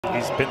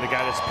He's been the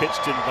guy that's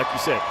pitched in, like you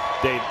said,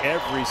 Dave,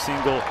 every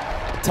single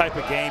type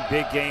of game,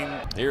 big game.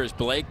 Here's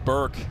Blake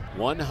Burke,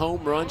 1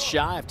 home run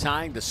shy of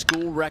tying the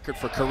school record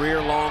for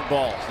career long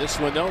balls. This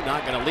one, though,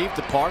 not going to leave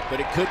the park, but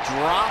it could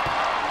drop.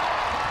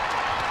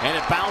 And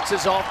it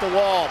bounces off the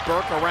wall.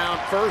 Burke around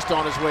first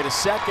on his way to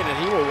second, and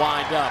he will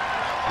wind up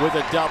with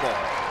a double.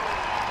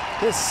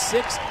 His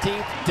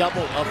 16th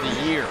double of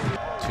the year.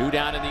 2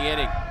 down in the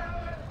inning.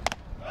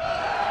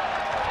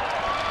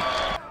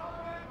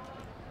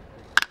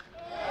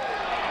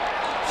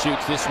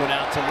 Shoots this one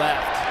out to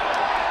left.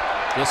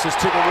 This is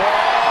to the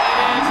wall.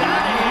 It is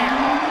out of here.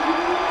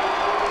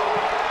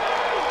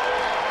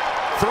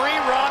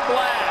 3-run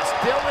blast.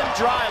 Dylan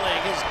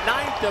Dreiling, his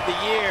 9th of the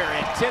year,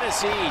 and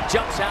Tennessee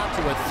jumps out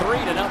to a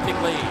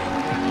 3-0 lead.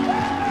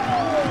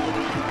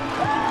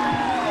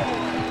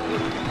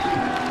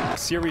 A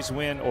series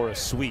win or a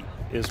sweep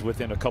is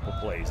within a couple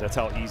plays. That's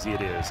how easy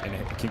it is, and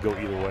it can go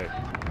either way.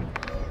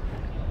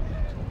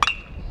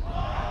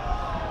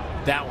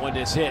 That one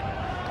is hit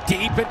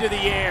deep into the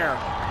air.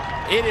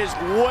 It is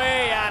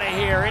way out of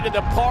here into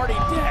the party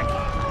deck.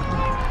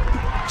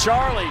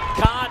 Charlie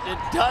Condon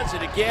does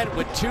it again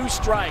with 2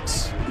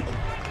 strikes.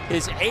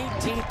 His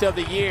 18th of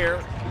the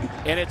year,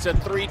 and it's a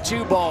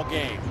 3-2 ball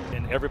game.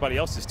 And everybody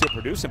else is still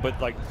producing, but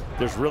like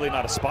there's really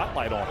not a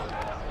spotlight on them.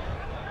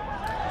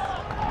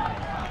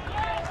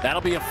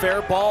 That'll be a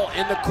fair ball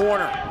in the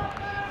corner.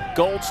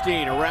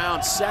 Goldstein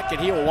around second.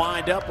 He'll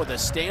wind up with a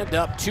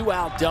stand-up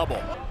 2-out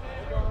double.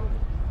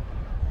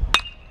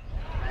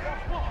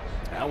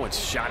 That one's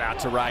shot out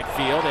to right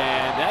field,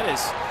 and that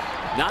is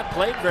not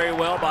played very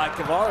well by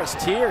Kavares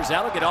Tears.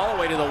 That'll get all the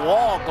way to the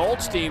wall.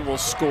 Goldstein will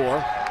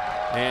score,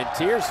 and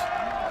Tears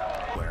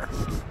where?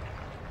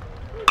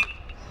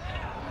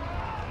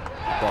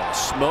 Ball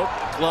smoke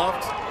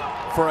gloved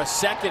for a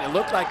second. It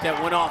looked like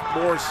that went off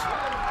Moore's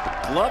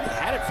glove. He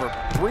had it for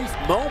a brief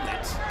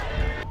moment.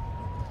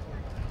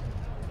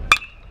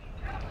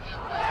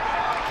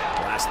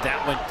 Blast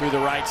that one through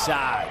the right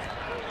side.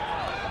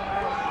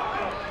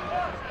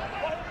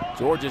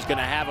 Georgia's going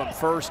to have him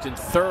first and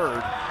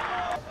third.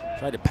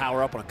 Tried to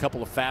power up on a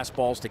couple of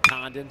fastballs to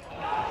Condon.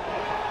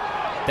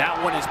 That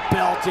one is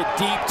belted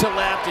deep to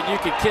left, and you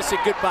can kiss it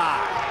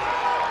goodbye.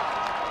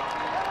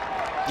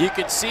 You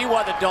can see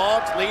why the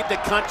Dogs lead the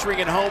country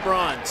in home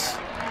runs.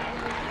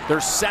 They're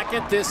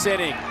second this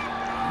inning.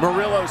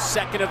 Murillo's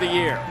 2nd of the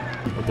year.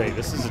 Well, Dave,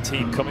 this is a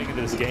team coming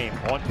into this game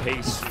on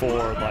pace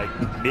for like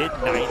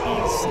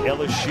mid-90s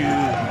LSU,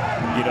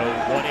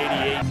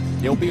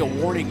 188. There'll be a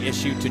warning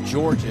issued to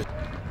Georgia.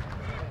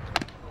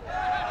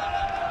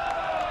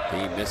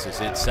 He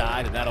misses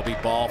inside, and that'll be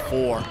ball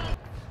 4.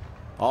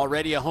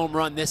 Already a home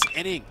run this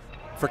inning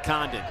for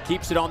Condon.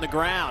 Keeps it on the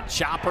ground.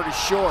 Chopper to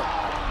short.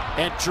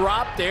 And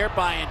dropped there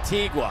by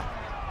Antigua.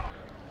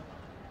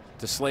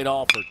 To Slade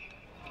Alford.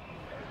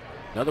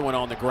 Another one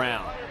on the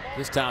ground.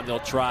 This time they'll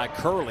try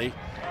Curley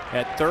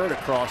at third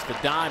across the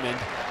diamond.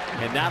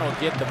 And that'll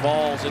get the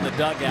balls in the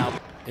dugout.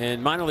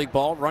 And minor league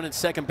ball running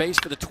second base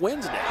for the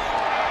Twins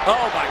now.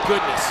 Oh my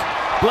goodness.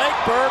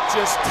 Blake Burke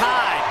just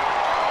tied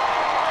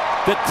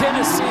the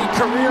Tennessee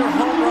career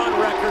home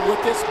run record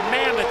with this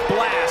mammoth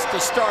blast to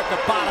start the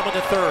bottom of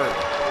the 3rd.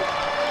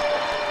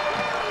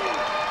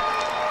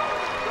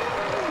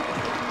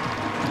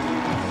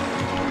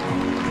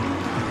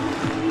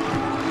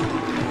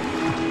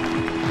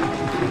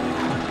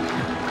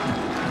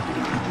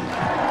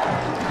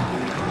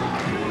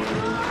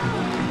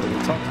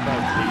 We talked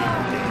about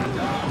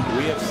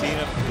we have seen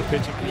him, the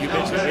pitching. You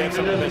mentioned we have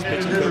some of the best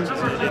pitching coaches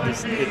in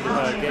this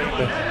game,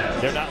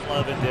 but they're not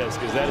loving this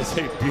because that is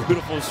a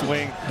beautiful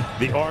swing.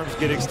 The arms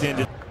get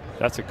extended.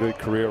 That's a good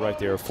career right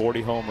there.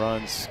 40 home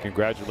runs.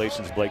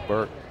 Congratulations, Blake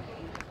Burke.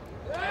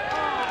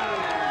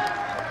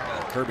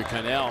 Kirby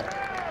Connell.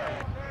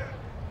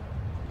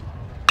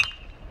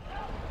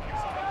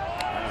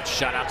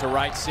 Shot out to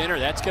right center.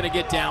 That's going to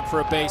get down for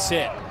a base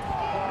hit.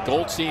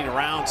 Goldstein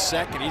around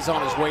second. He's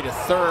on his way to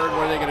third.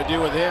 What are they going to do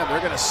with him? They're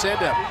going to send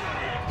him.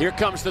 Here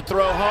comes the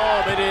throw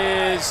home. It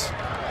is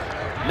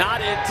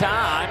not in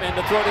time. And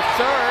the throw to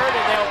third,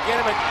 and they'll get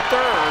him at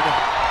third.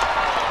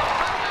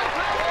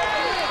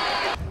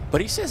 But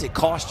he says it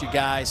cost you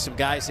guys, some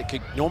guys that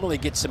could normally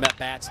get some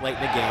at-bats late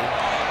in the game.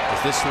 As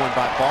this one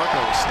by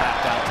Barco was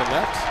snapped out to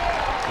left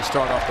to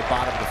start off the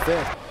bottom of the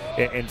 5th.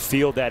 And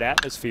feel that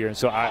atmosphere. And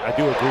so I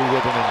do agree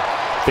with him and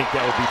think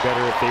that would be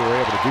better if they were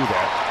able to do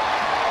that.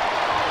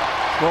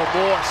 Well,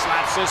 Moore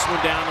slaps this one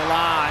down the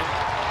line.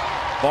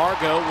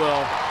 Bargo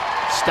will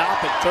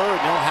stop at third,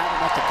 and they'll have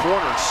him at the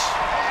corners.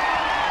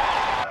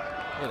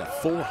 He had a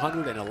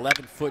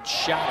 411-foot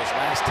shot his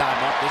last time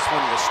up. This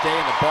one will stay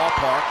in the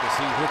ballpark as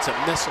he hits a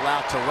missile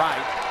out to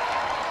right.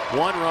 1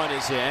 run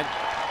is in.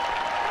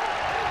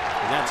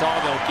 And that's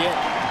all they'll get.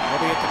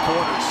 They'll be at the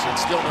corners and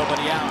still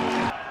nobody out.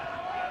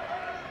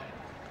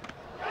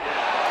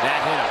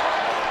 That hit him.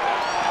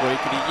 Well,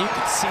 you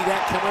could see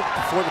that coming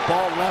before the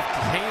ball left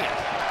his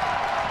hand.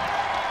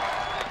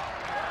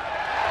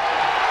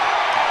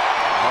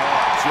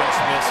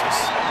 Just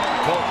misses.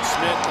 Colton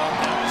Smith thought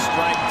that was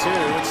strike 2.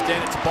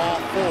 Instead, it's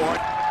ball 4.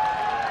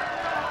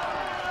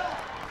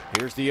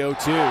 Here's the 0-2. Did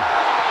he do it?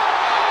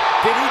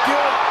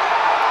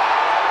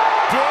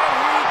 Did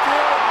he do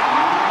it?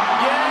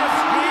 Yes,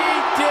 he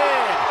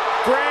did.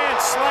 Grand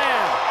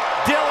slam.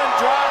 Dylan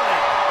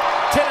Dryling.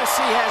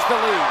 Tennessee has the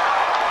lead.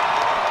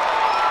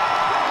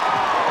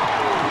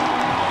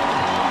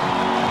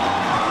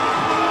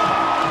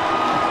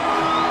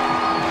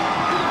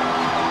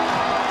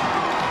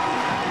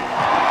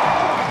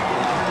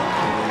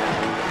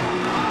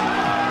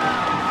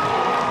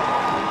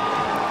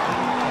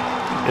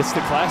 It's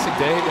the classic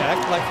day to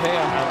act like, hey,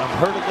 I'm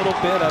hurt a little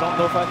bit. I don't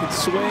know if I can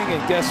swing,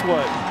 and guess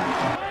what?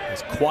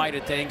 Has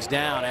quieted things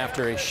down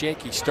after a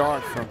shaky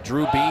start from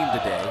Drew Beam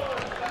today.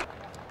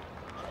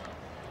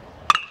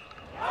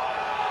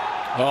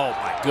 Oh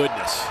my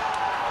goodness.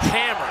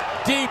 Hammer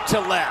deep to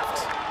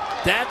left.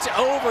 That's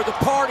over the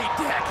party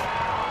deck.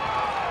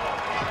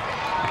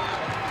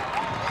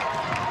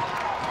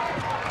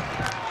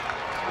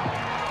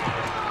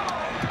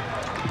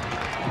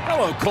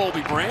 Hello,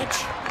 Colby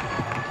Branch.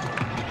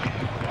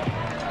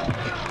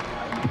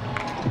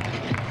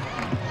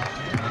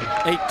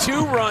 A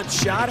 2-run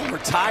shot, and we're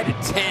tied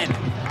at 10.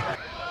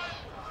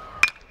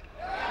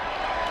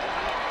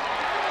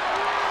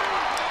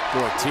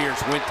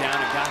 Gortiers went down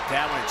and got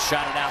that one and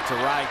shot it out to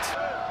right.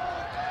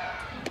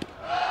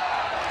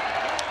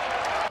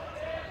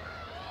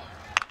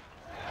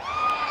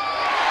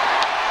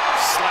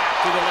 Slap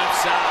to the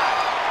left side.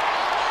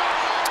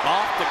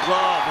 Off the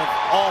glove of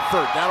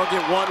Alford. That'll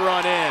get 1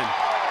 run in.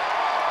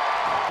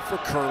 For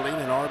Curling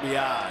and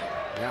RBI.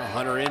 Now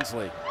Hunter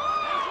Inslee.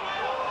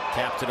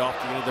 Tapped it off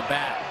the end of the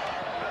bat.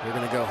 They're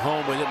going to go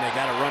home with it, and they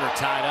got a runner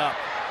tied up.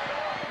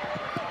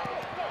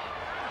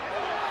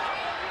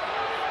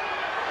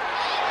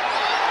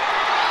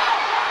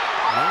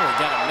 Oh, we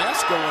got a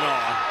mess going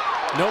on.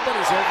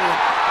 Nobody's over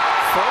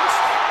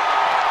first.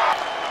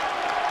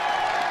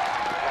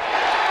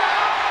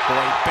 Boy,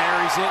 he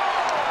buries it.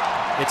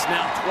 It's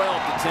now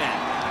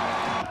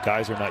 12-10.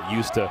 Guys are not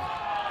used to,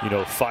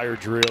 fire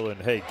drill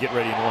and, hey, get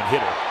ready in one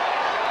hitter.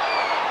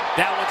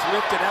 That one's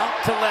lifted out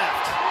to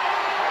left.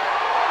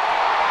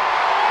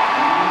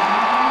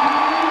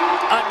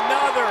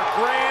 Another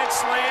grand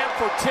slam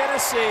for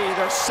Tennessee,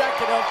 their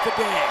second of the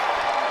day.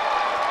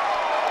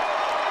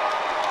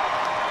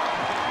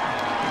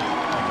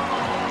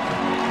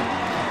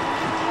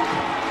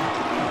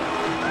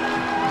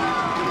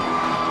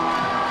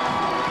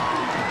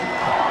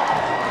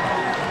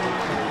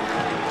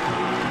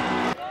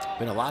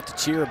 Been a lot to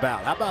cheer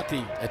about. How about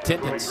the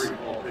attendance?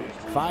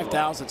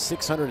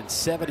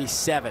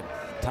 5,677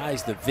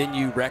 ties the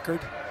venue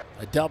record.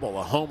 A double,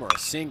 a homer, a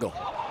single.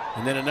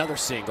 And then another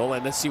single,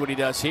 and let's see what he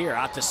does here.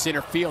 Out to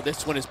center field.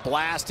 This one is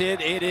blasted.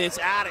 It is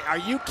out. Are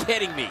you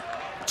kidding me?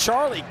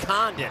 Charlie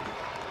Condon,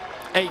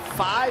 a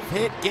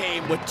 5-hit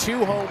game with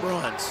 2 home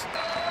runs.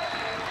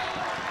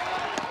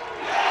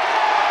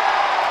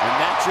 And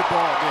that's your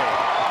ball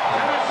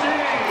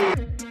game.